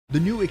The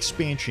new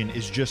expansion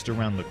is just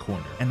around the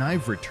corner, and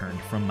I've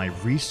returned from my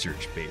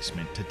research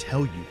basement to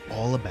tell you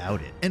all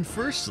about it. And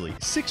firstly,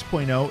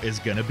 6.0 is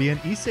gonna be an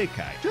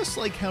isekai, just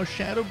like how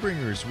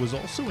Shadowbringers was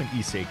also an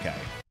isekai.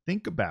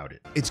 Think about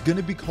it. It's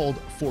gonna be called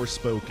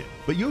Forspoken.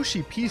 But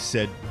Yoshi P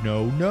said,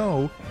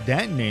 no,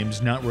 that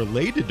name's not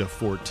related to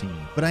 14.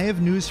 But I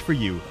have news for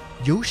you.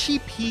 Yoshi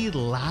P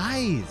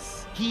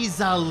lies. He's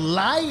a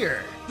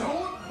liar.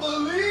 Don't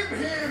believe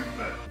him!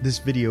 This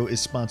video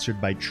is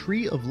sponsored by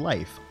Tree of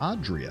Life,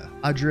 Adria.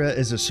 Adria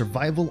is a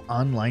survival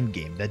online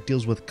game that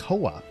deals with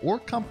co-op or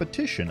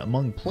competition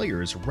among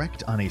players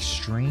wrecked on a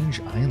strange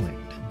island.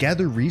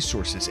 Gather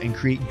resources and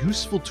create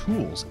useful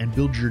tools and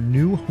build your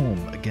new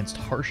home against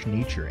harsh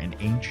nature and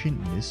ancient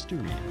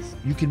mysteries.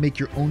 You can make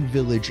your own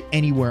village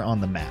anywhere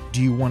on the map.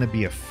 Do you want to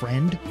be a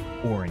friend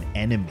or an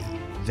enemy?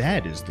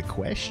 That is the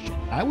question.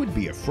 I would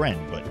be a friend,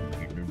 but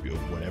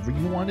whatever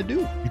you want to do.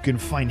 You can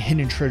find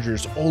hidden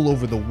treasures all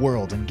over the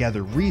world and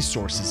gather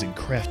resources and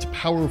craft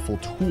powerful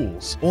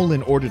tools, all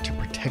in order to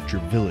protect your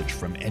village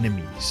from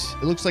enemies.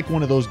 It looks like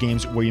one of those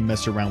games where you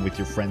mess around with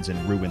your friends and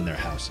ruin their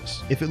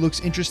houses. If it looks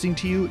interesting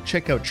to you,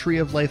 check out Tree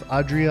of Life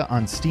Adria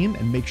on Steam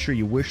and make sure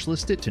you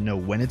wishlist it to know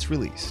when it's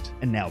released.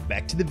 And now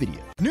back to the video.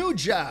 New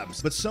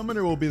jobs! But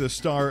Summoner will be the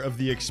star of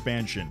the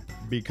expansion,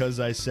 because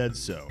I said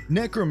so.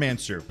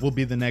 Necromancer will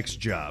be the next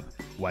job.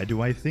 Why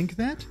do I think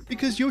that?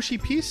 Because Yoshi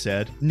P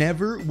said,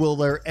 never will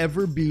there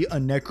ever be a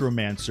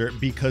necromancer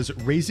because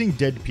raising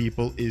dead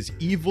people is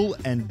evil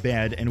and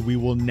bad and we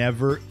will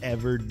never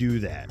ever do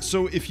that.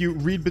 So if you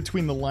read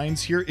between the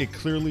lines here, it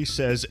clearly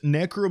says,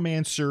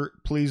 necromancer,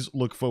 please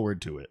look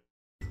forward to it.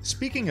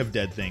 Speaking of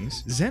dead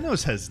things,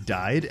 Xenos has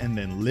died and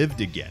then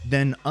lived again,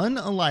 then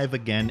unalive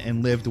again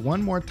and lived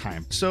one more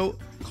time. So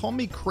call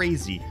me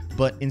crazy,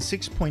 but in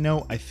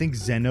 6.0, I think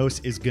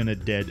Xenos is gonna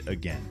dead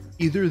again.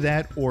 Either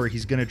that or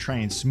he's gonna try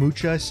and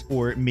smooch us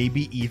or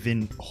maybe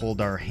even hold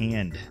our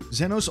hand.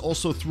 Xenos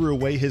also threw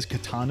away his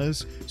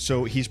katanas,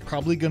 so he's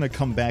probably gonna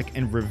come back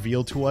and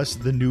reveal to us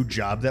the new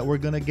job that we're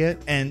gonna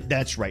get. And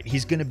that's right,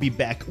 he's gonna be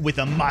back with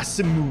a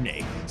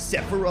Masamune.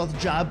 Sephiroth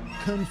job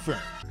confirmed.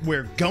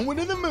 We're going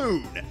to the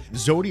moon!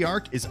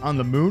 Zodiac is on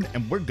the moon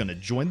and we're gonna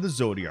join the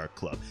Zodiac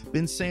Club.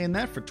 Been saying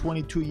that for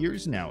 22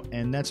 years now,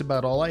 and that's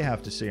about all I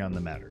have to say on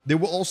the matter. There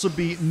will also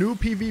be new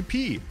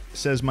PvP,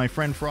 says my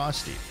friend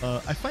Frosty.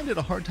 I find it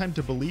a hard time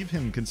to believe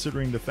him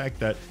considering the fact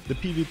that the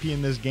PvP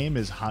in this game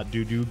is hot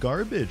doo-doo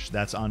garbage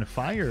that's on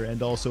fire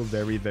and also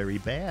very, very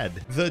bad.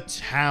 The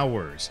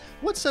towers.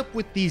 What's up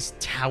with these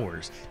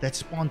towers that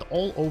spawned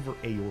all over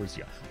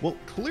Eorzea? Well,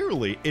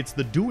 clearly it's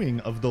the doing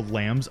of the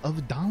Lambs of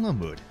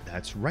Dalamud.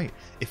 That's right.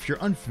 If you're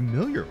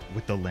unfamiliar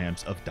with the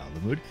Lambs of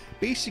Dalamud,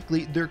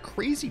 basically they're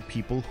crazy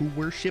people who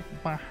worship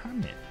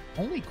Bahamut.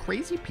 Only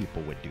crazy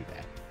people would do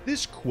that.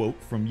 This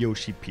quote from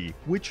Yoshi P,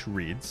 which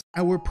reads,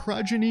 "Our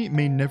progeny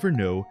may never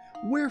know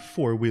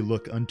wherefore we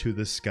look unto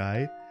the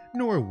sky,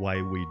 nor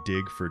why we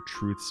dig for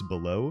truths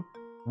below.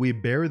 We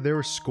bear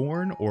their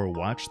scorn or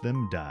watch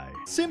them die."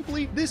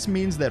 Simply, this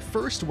means that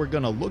first we're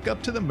gonna look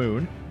up to the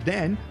moon,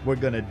 then we're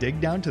gonna dig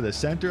down to the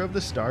center of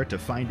the star to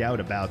find out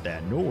about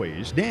that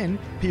noise, then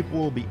people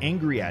will be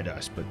angry at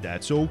us, but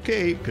that's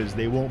okay because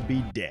they won't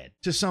be dead.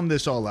 To sum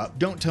this all up,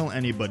 don't tell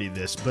anybody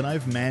this, but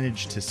I've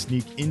managed to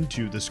sneak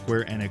into the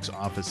Square Enix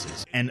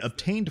offices and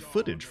obtained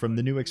footage from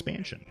the new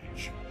expansion.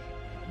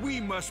 We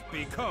must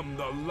become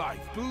the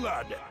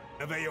lifeblood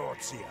of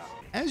Eorzea.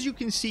 As you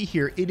can see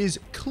here, it is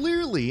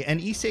clearly an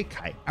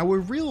isekai. Our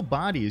real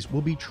bodies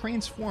will be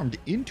transformed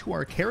into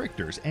our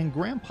characters, and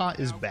Grandpa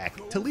is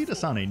back to lead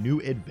us on a new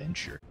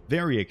adventure.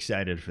 Very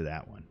excited for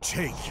that one.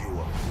 Take you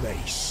a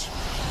place.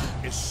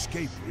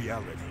 Escape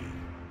reality.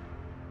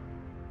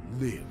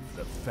 Live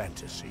the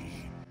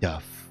fantasy.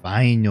 The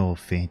Final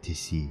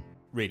Fantasy.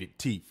 Rated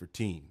T for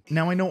teen.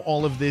 Now I know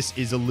all of this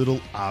is a little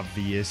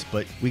obvious,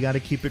 but we gotta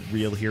keep it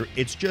real here.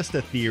 It's just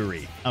a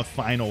theory, a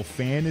Final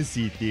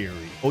Fantasy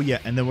theory. Oh yeah,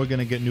 and then we're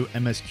gonna get new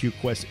MSQ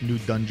quests, new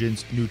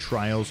dungeons, new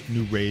trials,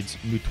 new raids,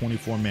 new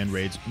 24-man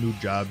raids, new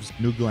jobs,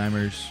 new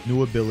glamours,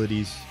 new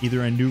abilities,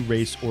 either a new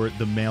race or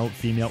the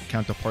male-female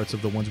counterparts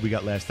of the ones we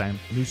got last time,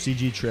 new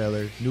CG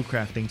trailer, new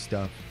crafting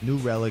stuff, new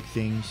relic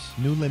things,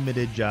 new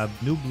limited job,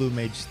 new blue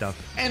mage stuff,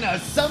 and a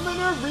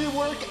summoner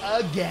rework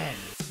again.